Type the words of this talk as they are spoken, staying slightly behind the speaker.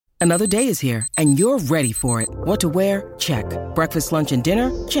Another day is here, and you're ready for it. What to wear? Check. Breakfast, lunch, and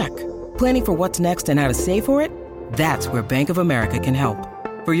dinner? Check. Planning for what's next and how to save for it? That's where Bank of America can help.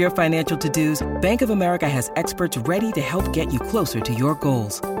 For your financial to-dos, Bank of America has experts ready to help get you closer to your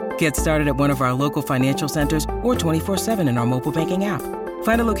goals. Get started at one of our local financial centers or 24/7 in our mobile banking app.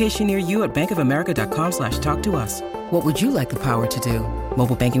 Find a location near you at bankofamerica.com/talktous. What would you like the power to do?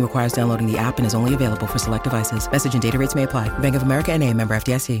 Mobile banking requires downloading the app and is only available for select devices. Message and data rates may apply. Bank of America N.A., member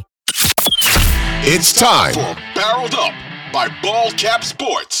FDIC. It's time for Barreled Up by Bald Cap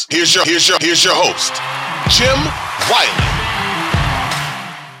Sports. Here's your host, Jim Wiley.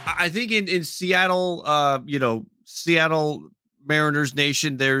 I think in Seattle, Seattle Mariners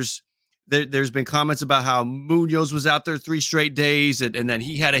Nation, there's been comments about how Munoz was out there 3 straight days, and then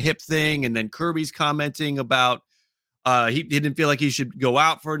he had a hip thing, and then Kirby's commenting about he didn't feel like he should go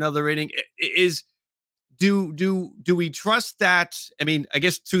out for another inning. Do we trust that? I mean, I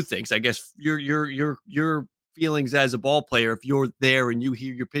guess 2 things. I guess your feelings as a ball player, if you're there and you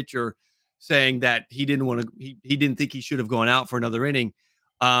hear your pitcher saying that he didn't think he should have gone out for another inning.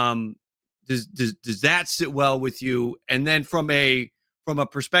 Does that sit well with you? And then from a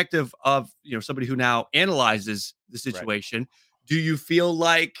perspective of somebody who now analyzes the situation, right, do you feel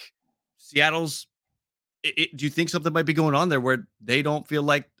like Seattle's? Do you think something might be going on there where they don't feel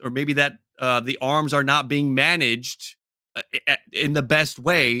like, or maybe that the arms are not being managed in the best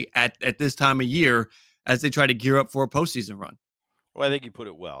way at this time of year as they try to gear up for a postseason run? Well, I think you put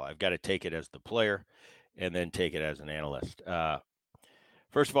it well. I've got to take it as the player and then take it as an analyst.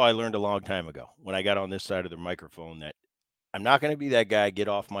 First of all, I learned a long time ago when I got on this side of the microphone that I'm not going to be that guy, get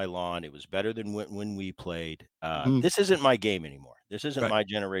off my lawn. It was better than when we played. This isn't my game anymore. This isn't my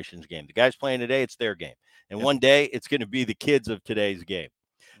generation's game. The guys playing today, it's their game. And one day it's going to be the kids of today's game.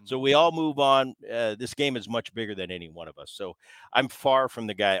 So we all move on. This game is much bigger than any one of us. So I'm far from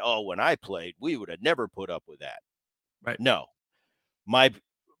the guy, when I played, we would have never put up with that. Right. No. My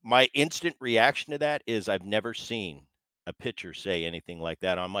instant reaction to that is I've never seen a pitcher say anything like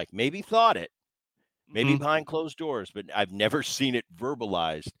that on mic. Maybe thought it, maybe behind closed doors, but I've never seen it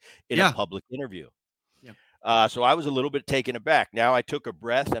verbalized in a public interview. Yeah. So I was a little bit taken aback. Now I took a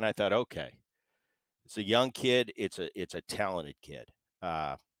breath and I thought, okay, it's a young kid. It's a talented kid.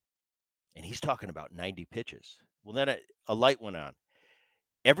 And he's talking about 90 pitches. Well, then a light went on.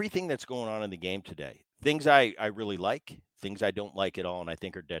 Everything that's going on in the game today, things I really like, things I don't like at all, and I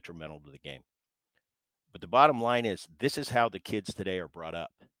think are detrimental to the game. But the bottom line is, this is how the kids today are brought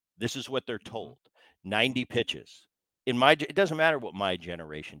up. This is what they're told. 90 pitches. It doesn't matter what my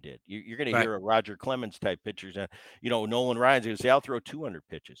generation did. You're going to hear a Roger Clemens type pitchers. Nolan Ryan's going to say, I'll throw 200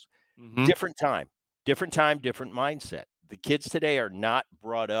 pitches. Different time, different mindset. The kids today are not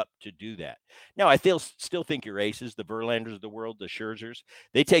brought up to do that. Now, I still think your aces, the Verlanders of the world, the Scherzers,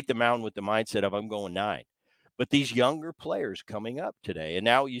 they take the mound with the mindset of I'm going 9. But these younger players coming up today, and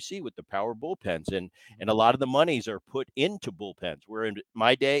now you see with the power bullpens, and a lot of the monies are put into bullpens, where in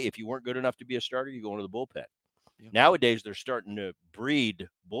my day, if you weren't good enough to be a starter, you go into the bullpen. Yep. Nowadays, they're starting to breed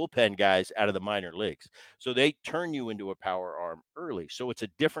bullpen guys out of the minor leagues. So they turn you into a power arm early. So it's a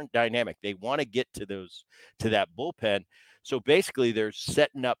different dynamic. They want to get to that bullpen. So basically, they're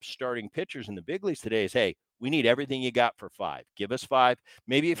setting up starting pitchers in the big leagues today as, hey, we need everything you got for 5. Give us 5.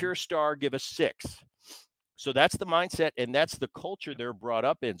 Maybe if you're a star, give us 6. So that's the mindset, and that's the culture they're brought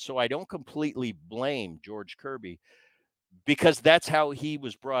up in. So I don't completely blame George Kirby, because that's how he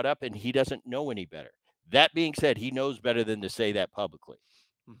was brought up, and he doesn't know any better. That being said, he knows better than to say that publicly.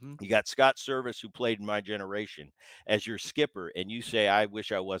 You got Scott Service, who played in my generation, as your skipper, and you say, I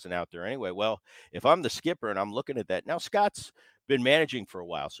wish I wasn't out there anyway. Well, if I'm the skipper and I'm looking at that, now Scott's been managing for a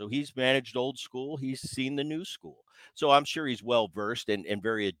while, so he's managed old school. He's seen the new school. So I'm sure he's well-versed and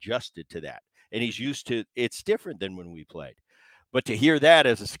very adjusted to that. And he's used to, it's different than when we played. But to hear that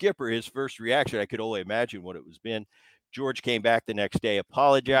as a skipper, his first reaction, I could only imagine what it was been. George came back the next day,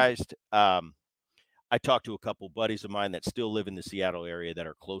 apologized. I talked to a couple buddies of mine that still live in the Seattle area that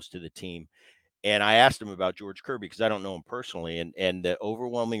are close to the team. And I asked them about George Kirby because I don't know him personally. And the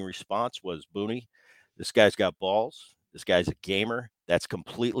overwhelming response was, Boone, this guy's got balls. This guy's a gamer. That's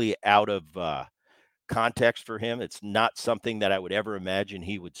completely out of context for him. It's not something that I would ever imagine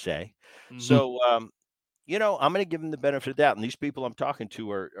he would say. So, I'm going to give him the benefit of that. And these people I'm talking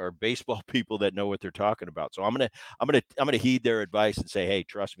to are baseball people that know what they're talking about. So I'm going to heed their advice and say, hey,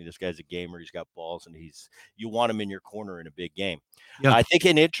 trust me, this guy's a gamer. He's got balls, and you want him in your corner in a big game. Yeah. I think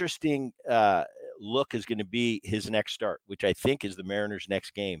an interesting look is going to be his next start, which I think is the Mariners'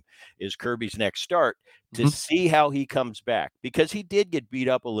 next game, is Kirby's next start, to see how he comes back, because he did get beat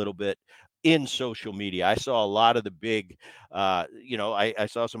up a little bit in social media. I saw a lot of the big, I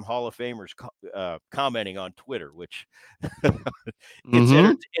saw some Hall of Famers commenting on Twitter, which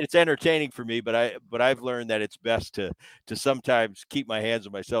it's entertaining for me, but I've learned that it's best to sometimes keep my hands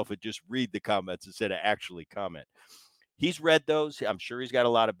on myself and just read the comments instead of actually comment. He's read those. I'm sure he's got a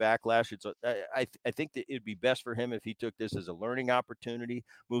lot of backlash. I think that it'd be best for him if he took this as a learning opportunity,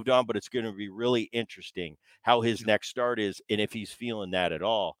 moved on, but it's going to be really interesting how his next start is and if he's feeling that at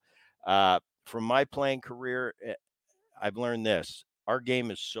all. From my playing career, I've learned this. Our game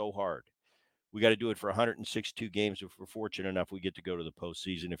is so hard. We got to do it for 162 games. If we're fortunate enough, we get to go to the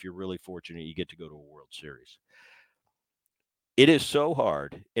postseason. If you're really fortunate, you get to go to a World Series. It is so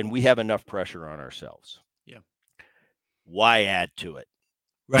hard, and we have enough pressure on ourselves. Yeah. Why add to it?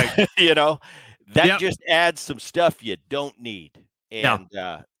 Right. That just adds some stuff you don't need. And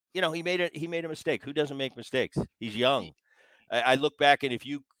Yeah. he made a mistake. Who doesn't make mistakes? He's young. I look back, and if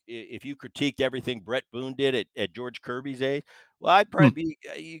you critiqued everything Bret Boone did at George Kirby's age, well,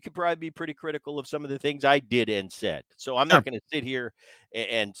 you could probably be pretty critical of some of the things I did and said. So I'm not going to sit here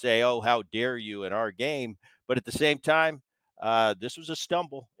and say, "Oh, how dare you!" in our game. But at the same time, this was a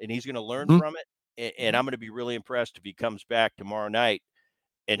stumble, and he's going to learn from it. And I'm going to be really impressed if he comes back tomorrow night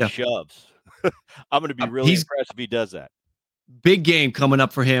and shoves. I'm going to be really impressed if he does that. Big game coming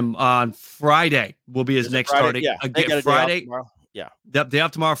up for him on Friday. Will be his next starting. Yeah, Again, Friday. Yeah, Day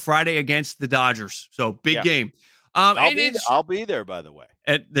off tomorrow, Friday against the Dodgers. So big game. I'll be there, by the way.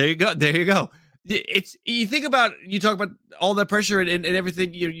 And there you go. There you go. You talk about all that pressure and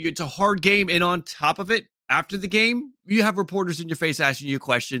everything. It's a hard game, and on top of it, after the game, you have reporters in your face asking you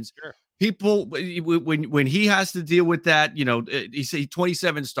questions. Sure. People, when he has to deal with that, he say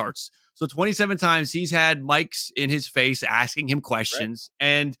 27 starts. So 27 times he's had mics in his face asking him questions,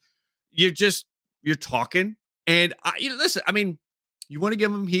 and you're talking. And listen, I mean, you want to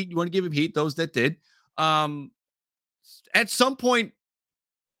give him heat. You want to give him heat. Those that did. At some point,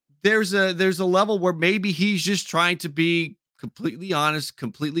 there's a level where maybe he's just trying to be completely honest,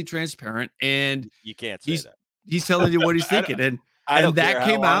 completely transparent, and you can't say that. He's telling you what he's thinking, and don't that care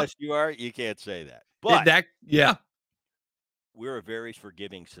came how out. Honest you are, you can't say that. But we're a very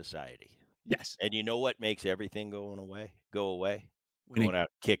forgiving society. Yes. And you know what makes everything go away? Winning. Going out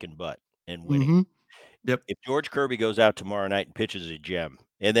kicking butt and winning. Mm-hmm. Yep. If George Kirby goes out tomorrow night and pitches a gem,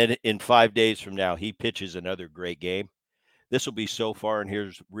 and then in 5 days from now he pitches another great game, this will be so far in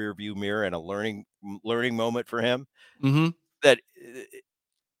his rear view mirror and a learning moment for him that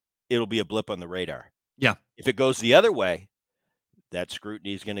it'll be a blip on the radar. Yeah. If it goes the other way, that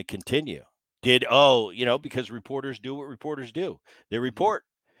scrutiny is going to continue. Because reporters do what reporters do. They report.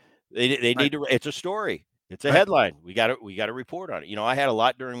 They need to. It's a story. It's a headline. We got to report on it. I had a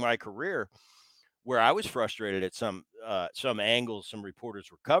lot during my career where I was frustrated at some angles some reporters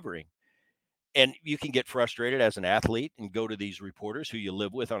were covering, and you can get frustrated as an athlete and go to these reporters who you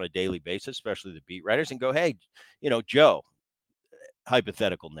live with on a daily basis, especially the beat writers, and go, "Hey, Joe,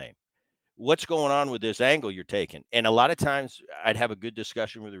 hypothetical name. What's going on with this angle you're taking?" And a lot of times I'd have a good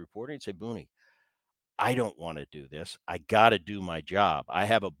discussion with the reporter and say, "Boone, I don't want to do this. I got to do my job. I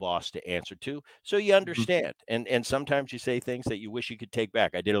have a boss to answer to." So you understand. And sometimes you say things that you wish you could take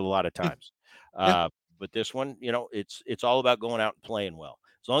back. I did it a lot of times. But this one, it's all about going out and playing well.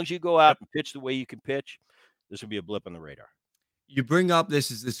 As long as you go out and pitch the way you can pitch, this will be a blip on the radar. You bring up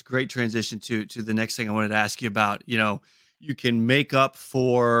this great transition to the next thing I wanted to ask you about. You can make up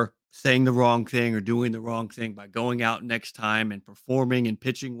for saying the wrong thing or doing the wrong thing by going out next time and performing and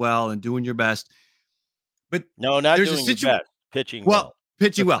pitching well and doing your best. But no, not doing your best. Pitching well.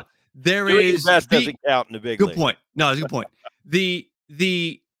 Pitching well. There doing is your best doesn't count in the big league. Good point. No, it's a good point.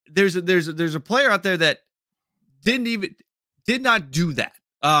 There's a player out there that did not do that.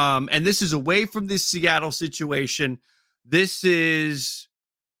 And this is away from this Seattle situation. This is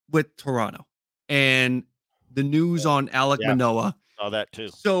with Toronto and the news on Alek Manoah. Saw that too.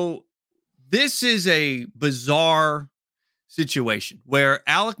 So this is a bizarre situation where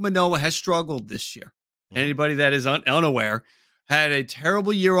Alek Manoah has struggled this year. Anybody that is unaware had a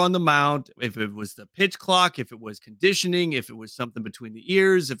terrible year on the mound. If it was the pitch clock, if it was conditioning, if it was something between the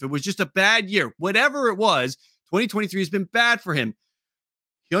ears, if it was just a bad year, whatever it was, 2023 has been bad for him.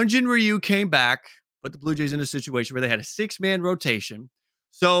 Hyunjin Ryu came back, put the Blue Jays in a situation where they had a 6-man rotation.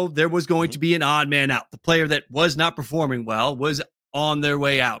 So there was going to be an odd man out. The player that was not performing well was on their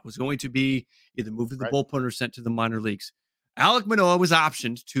way out, was going to be either moved to the bullpen or sent to the minor leagues. Alek Manoah was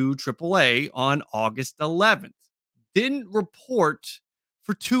optioned to AAA on August 11th. Didn't report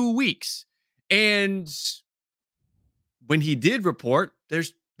for 2 weeks. And when he did report,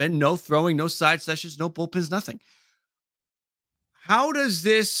 there's been no throwing, no side sessions, no bullpens, nothing. How does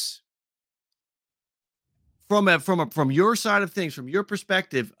this from your side of things, from your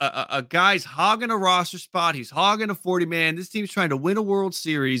perspective, a guy's hogging a roster spot. He's hogging a 40-man. This team's trying to win a World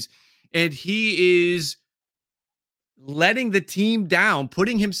Series, and he is letting the team down,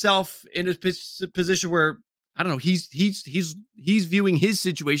 putting himself in a position where I don't know. He's viewing his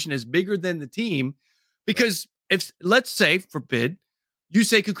situation as bigger than the team, because if let's say forbid you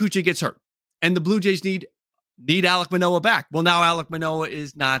say Kikuchi gets hurt and the Blue Jays need Alek Manoah back. Well, now Alek Manoah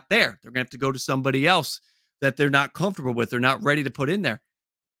is not there. They're gonna have to go to somebody else that they're not comfortable with. They're not ready to put in there.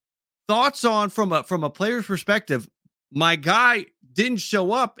 Thoughts on from a player's perspective? My guy didn't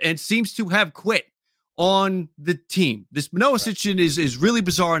show up and seems to have quit on the team. This Manoah situation is really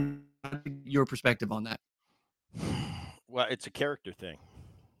bizarre. And your perspective on that? Well, it's a character thing.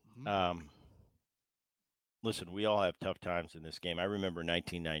 Listen, we all have tough times in this game. I remember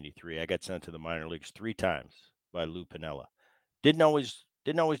 1993. I got sent to the minor leagues 3 times by Lou Piniella. Didn't always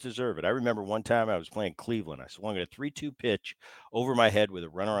deserve it. I remember one time I was playing Cleveland. I swung at a 3-2 pitch over my head with a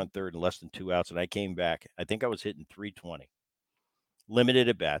runner on third and less than 2 outs, and I came back. I think I was hitting 320. Limited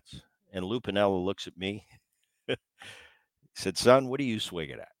at bats. And Lou Piniella looks at me. He said, "Son, what are you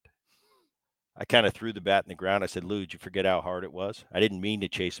swinging at?" I kind of threw the bat in the ground. I said, "Lou, did you forget how hard it was? I didn't mean to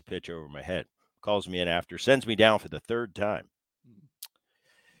chase a pitch over my head." Calls me in after, sends me down for the 3rd time.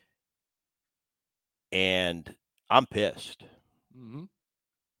 And I'm pissed.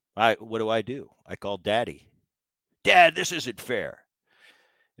 What do? I called Daddy. "Dad, this isn't fair."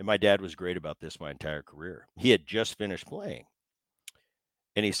 And my dad was great about this my entire career. He had just finished playing.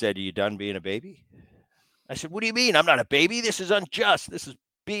 And he said, "Are you done being a baby?" I said, "What do you mean? I'm not a baby. This is unjust. This is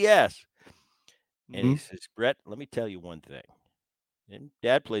BS. And he says, "Bret, let me tell you one thing." And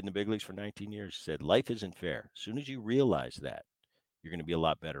Dad played in the big leagues for 19 years. He said, "Life isn't fair. As soon as you realize that, you're going to be a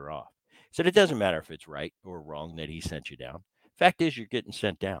lot better off." He said, "It doesn't matter if it's right or wrong that he sent you down. Fact is, you're getting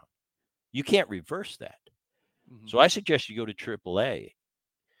sent down. You can't reverse that. So I suggest you go to AAA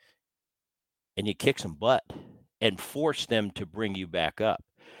and you kick some butt and force them to bring you back up."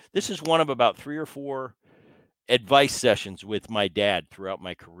 This is one of about 3 or 4 advice sessions with my dad throughout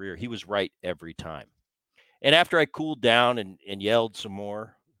my career. He was right every time. And after I cooled down and yelled some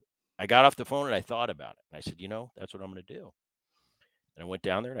more, I got off the phone and I thought about it. And I said, that's what I'm going to do. And I went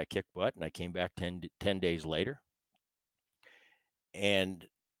down there and I kicked butt and I came back 10 days later. And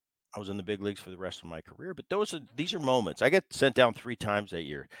I was in the big leagues for the rest of my career. But these are moments. I got sent down 3 times that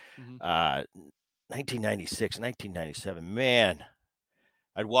year. 1996, 1997. Man,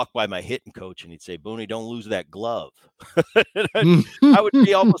 I'd walk by my hitting coach and he'd say, "Boone, don't lose that glove." I would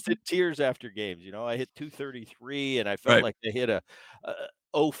be almost in tears after games. I hit 233 and I felt like I hit a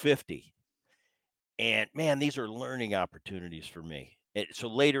 050. And man, these are learning opportunities for me. So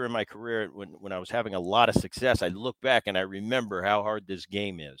later in my career, when I was having a lot of success, I look back and I remember how hard this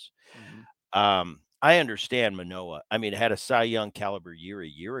game is. I understand Manoah. I mean, had a Cy Young caliber year a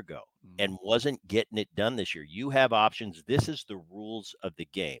year ago and wasn't getting it done this year. You have options. This is the rules of the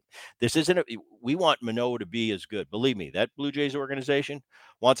game. This isn't we want Manoah to be as good. Believe me, that Blue Jays organization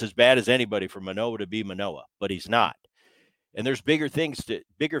wants as bad as anybody for Manoah to be Manoah, but he's not. And there's bigger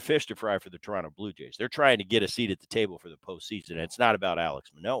fish to fry for the Toronto Blue Jays. They're trying to get a seat at the table for the postseason. And it's not about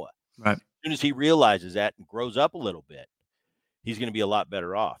Alex Manoah. Right. As soon as he realizes that and grows up a little bit, he's going to be a lot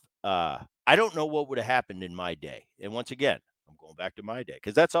better off. I don't know what would have happened in my day. And once again, I'm going back to my day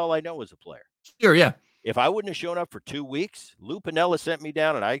because that's all I know as a player. Sure, yeah. If I wouldn't have shown up for 2 weeks, Lou Piniella sent me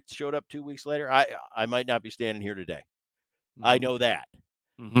down and I showed up 2 weeks later, I might not be standing here today. I know that.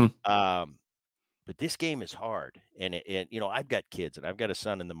 But this game is hard. And I've got kids and I've got a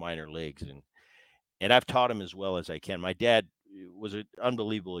son in the minor leagues and I've taught him as well as I can. My dad was an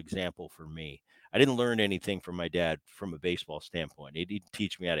unbelievable example for me. I didn't learn anything from my dad from a baseball standpoint. He didn't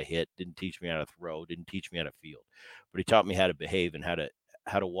teach me how to hit, didn't teach me how to throw, didn't teach me how to field, but he taught me how to behave and how to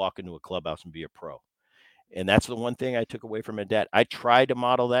walk into a clubhouse and be a pro. And that's the one thing I took away from my dad. I try to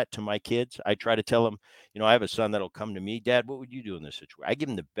model that to my kids. I try to tell them, I have a son that'll come to me, "Dad, what would you do in this situation?" I give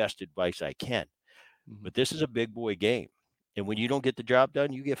him the best advice I can, but this is a big boy game. And when you don't get the job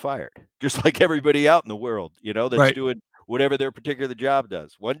done, you get fired, just like everybody out in the world, that's doing whatever their particular job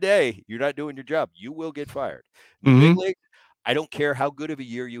does. One day, you're not doing your job. You will get fired. The big league, I don't care how good of a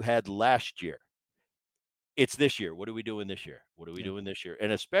year you had last year. It's this year. What are we doing this year? What are we doing this year?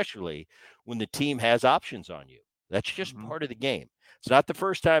 And especially when the team has options on you. That's just part of the game. It's not the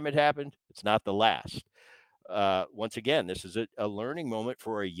first time it happened. It's not the last. Once again, this is a learning moment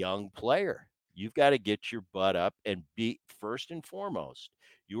for a young player. You've got to get your butt up and be first and foremost.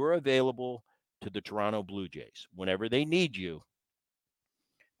 You are available to the Toronto Blue Jays whenever they need you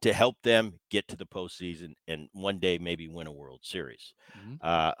to help them get to the postseason and one day maybe win a World Series.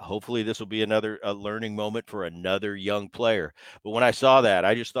 Hopefully this will be a learning moment for another young player. But when I saw that,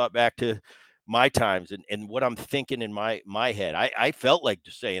 I just thought back to my times and what I'm thinking in my head. I felt like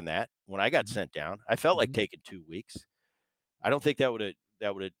just saying that when I got sent down. I felt like taking 2 weeks. I don't think that would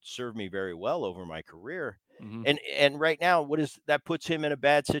have served me very well over my career. And right now, that puts him in a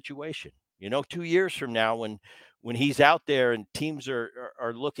bad situation. 2 years from now, when he's out there and teams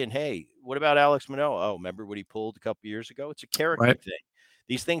are looking, hey, what about Alex Manoah? Oh, remember what he pulled a couple years ago? It's a character thing.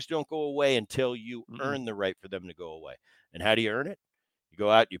 These things don't go away until you earn the right for them to go away. And how do you earn it? You go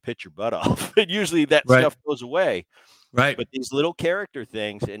out, you pitch your butt off, and usually that stuff goes away. Right. But these little character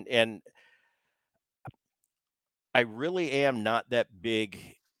things, and I really am not that big.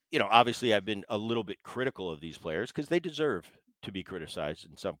 Obviously I've been a little bit critical of these players because they deserve to be criticized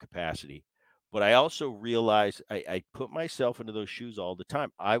in some capacity. But I also realize I put myself into those shoes all the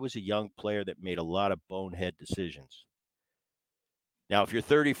time. I was a young player that made a lot of bonehead decisions. Now, if you're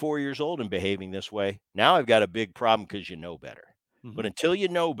 34 years old and behaving this way, now I've got a big problem because you know better. But until you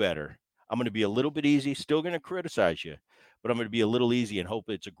know better, I'm going to be a little bit easy, still going to criticize you, but I'm going to be a little easy and hope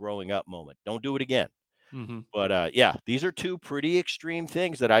it's a growing up moment. Don't do it again. But yeah, these are two pretty extreme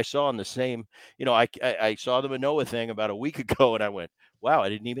things that I saw in the same, I saw the Manoah thing about a week ago and I went, wow, I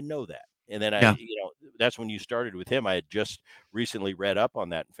didn't even know that. And then that's when you started with him. I had just recently read up on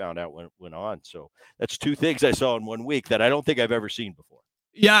that and found out when it went on. So that's two things I saw in 1 week that I don't think I've ever seen before.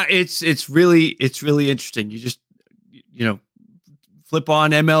 Yeah, it's really interesting. You just flip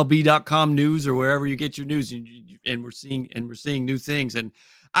on MLB.com news or wherever you get your news, and we're seeing new things. And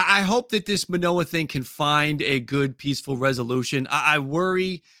I hope that this Manoah thing can find a good, peaceful resolution. I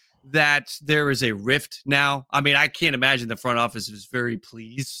worry that there is a rift now. I mean, I can't imagine the front office is very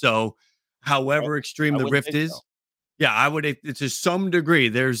pleased. So, however extreme the rift is, yeah, I would. To some degree,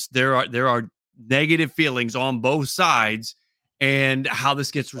 there are negative feelings on both sides, and how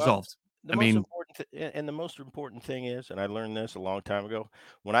this gets resolved. The most important thing is, and I learned this a long time ago,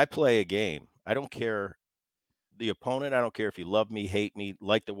 when I play a game, I don't care the opponent. I don't care if you love me, hate me,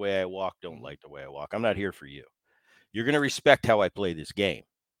 like the way I walk, don't like the way I walk. I'm not here for you. You're going to respect how I play this game.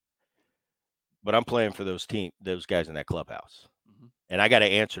 But I'm playing for those guys in that clubhouse. And I got to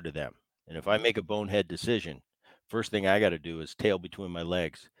answer to them. And if I make a bonehead decision, first thing I got to do is tail between my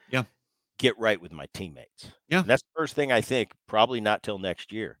legs. Yeah. Get right with my teammates. Yeah. And that's the first thing I think, probably not till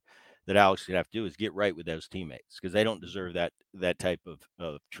next year, that Alex is going to have to do is get right with those teammates because they don't deserve that type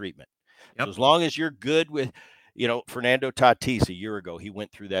of treatment. Yep. So as long as you're good with, Fernando Tatis a year ago, he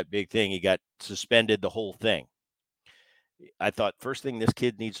went through that big thing. He got suspended the whole thing. I thought first thing this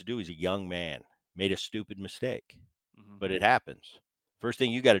kid needs to do is a young man made a stupid mistake, but it happens. First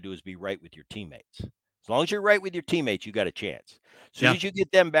thing you got to do is be right with your teammates. As long as you're right with your teammates, you got a chance. As soon as you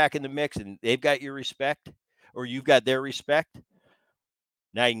get them back in the mix and they've got your respect or you've got their respect,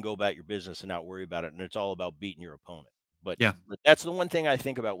 now you can go about your business and not worry about it. And it's all about beating your opponent. But that's the one thing I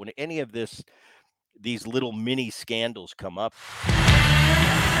think about when any of these little mini scandals come up.